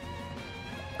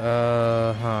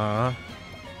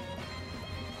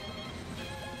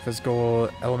 Physical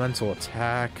elemental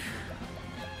attack.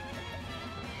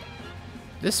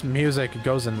 This music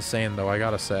goes insane, though, I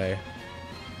gotta say.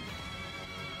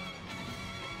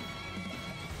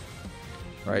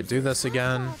 Alright, do this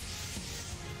again.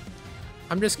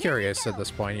 I'm just curious at this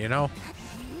point, you know?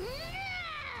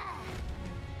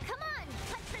 Come on,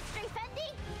 Huntress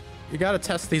Strafendi. You gotta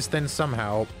test these things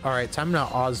somehow. Alright, time to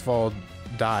Oswald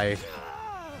die.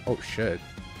 Oh shit.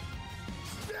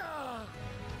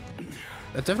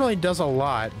 It definitely does a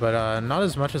lot, but not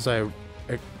as much as I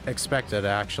expected,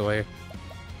 actually.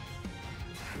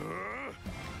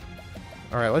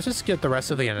 Alright, let's just get the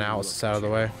rest of the analysis out of the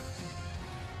way.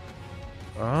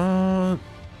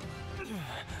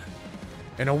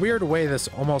 In a weird way, this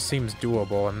almost seems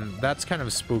doable, and that's kind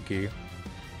of spooky.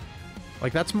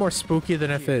 Like, that's more spooky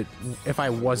than if I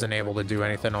wasn't able to do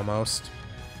anything, almost.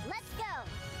 Let's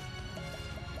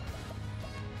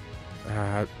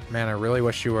go. Man, I really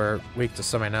wish you were weak to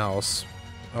something else.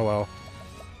 Oh well.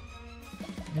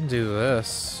 I can do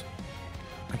this.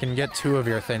 I can get 2 of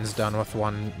your things done with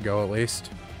one go, at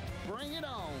least. Bring it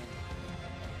on.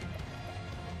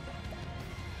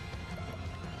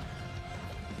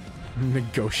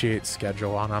 Negotiate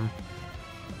schedule on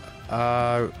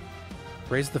them.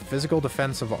 Raise the physical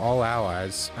defense of all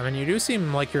allies. I mean, you do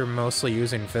seem like you're mostly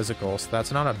using physical, so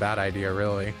that's not a bad idea,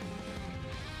 really.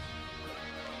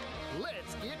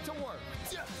 Let's get to work.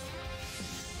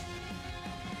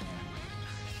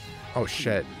 Oh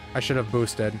shit, I should have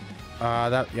boosted.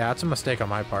 Yeah, that's a mistake on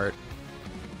my part.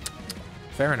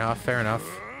 Fair enough, fair enough.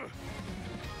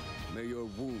 May your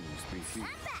wounds be healed.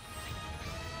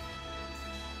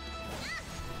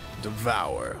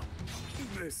 Devour.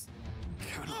 This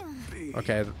cannot be.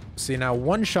 Okay, see now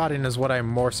one-shotting is what I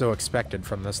more so expected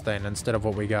from this thing instead of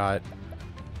what we got.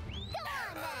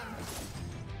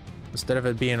 Instead of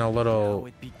it being a little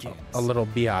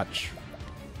biatch.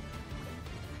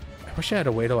 I wish I had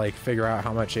a way to like figure out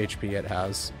how much HP it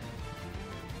has.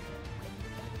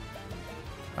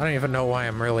 I don't even know why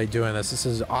I'm really doing this. This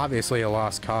is obviously a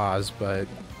lost cause, but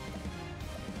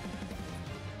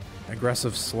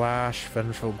aggressive slash,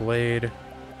 vengeful blade.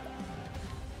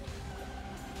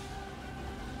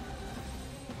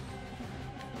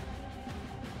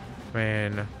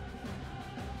 Man.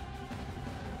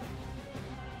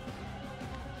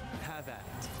 Have at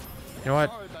it. You know what?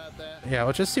 Sorry about that. Yeah,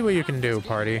 let's just see what you can do,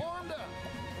 party. Warmed up.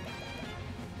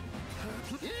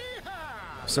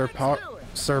 Yeehaw! Sir Let's do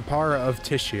it. Para of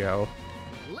Tishio.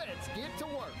 Let's get to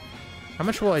work. How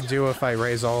much will I do if I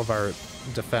raise all of our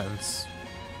defense?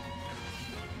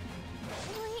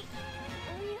 Wait,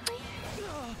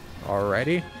 really?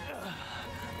 Alrighty.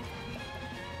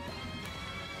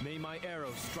 May my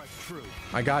arrow strike true.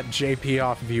 I got JP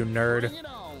off of you, nerd. Bring it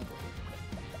on.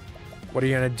 What are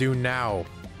you gonna do now?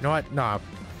 You know what? Nah,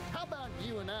 How about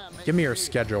you and I make give me your a deal?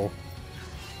 schedule.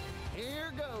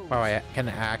 Here goes. Oh, I can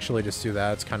actually just do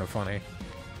that. It's kind of funny.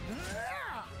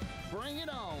 Bring it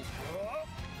on.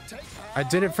 Take I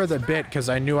did it for the bit because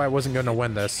I knew I wasn't going to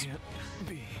win this. Can't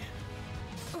be.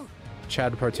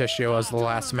 Chad Porticio as the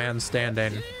last man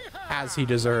standing, as he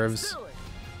deserves. do it.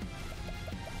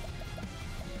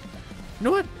 You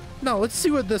know what? No, let's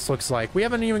see what this looks like. We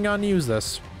haven't even gotten to use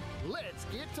this. Let's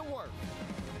get to work.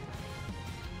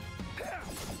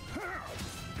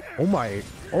 Oh my.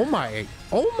 Oh my.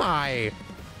 Oh my.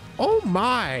 Oh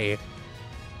my.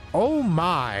 Oh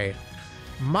my.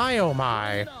 My oh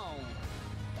my. Bring it on.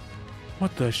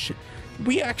 What the shit?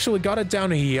 We actually got it down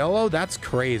to yellow? That's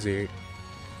crazy.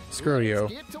 Screw you.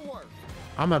 Let's get to work.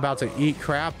 I'm about to eat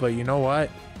crap, but you know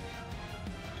what?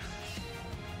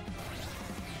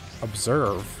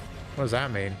 Observe. What does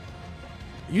that mean?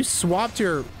 You swapped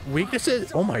your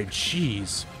weaknesses? Oh my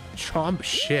jeez. Chomp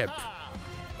ship.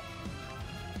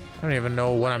 I don't even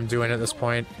know what I'm doing at this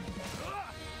point.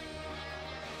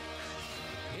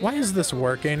 Why is this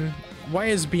working? Why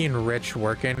is being rich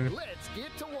working? Let's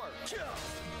get to work.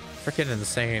 Freaking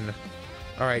insane.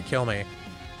 Alright, kill me.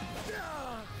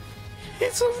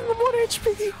 It's 1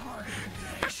 HP.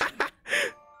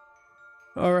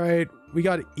 Alright, we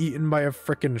got eaten by a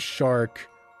freaking shark.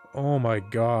 Oh my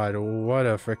god, what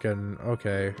a freaking...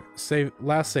 Okay,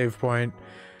 last save point.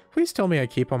 Please tell me I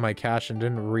keep all my cash and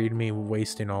didn't read me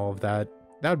wasting all of that.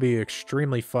 That would be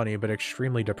extremely funny, but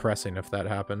extremely depressing if that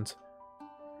happened.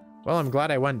 Well, I'm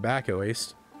glad I went back at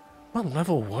least. What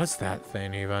level was that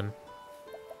thing even?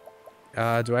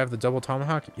 Do I have the double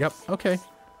tomahawk? Yep, okay.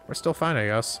 We're still fine, I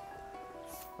guess.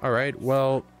 Alright,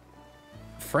 well...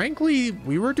 Frankly,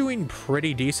 we were doing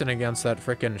pretty decent against that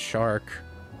frickin' shark.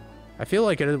 I feel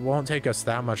like it won't take us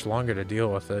that much longer to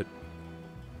deal with it.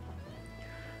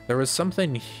 There was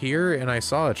something here, and I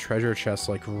saw a treasure chest,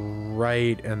 like,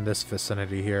 right in this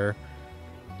vicinity here.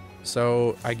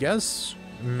 So, I guess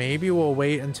maybe we'll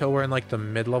wait until we're in, like, the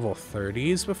mid-level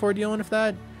 30s before dealing with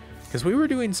that. Because we were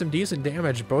doing some decent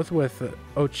damage, both with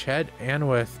Ochet and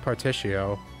with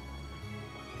Particio.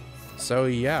 So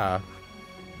yeah.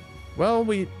 Well,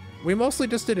 we mostly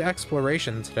just did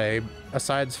exploration today.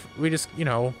 We just, you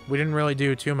know, we didn't really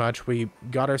do too much. We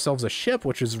got ourselves a ship,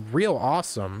 which is real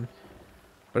awesome.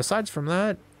 But aside from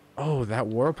that, oh, that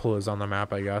whirlpool is on the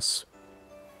map, I guess.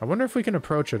 I wonder if we can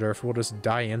approach it or if we'll just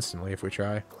die instantly if we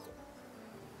try.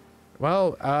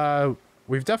 Well,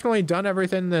 we've definitely done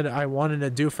everything that I wanted to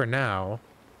do for now.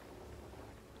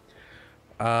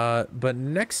 But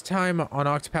next time on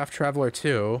Octopath Traveler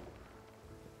 2,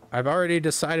 I've already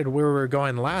decided where we were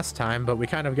going last time, but we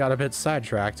kind of got a bit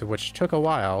sidetracked, which took a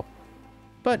while.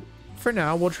 But for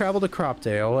now, we'll travel to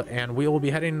Cropdale, and we will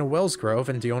be heading to Wellsgrove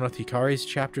and dealing with Hikari's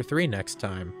Chapter 3 next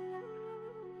time.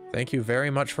 Thank you very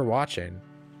much for watching.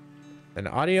 And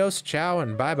adios, ciao,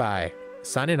 and bye-bye.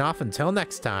 Signing off until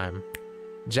next time.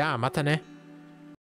 Ja, mata ne.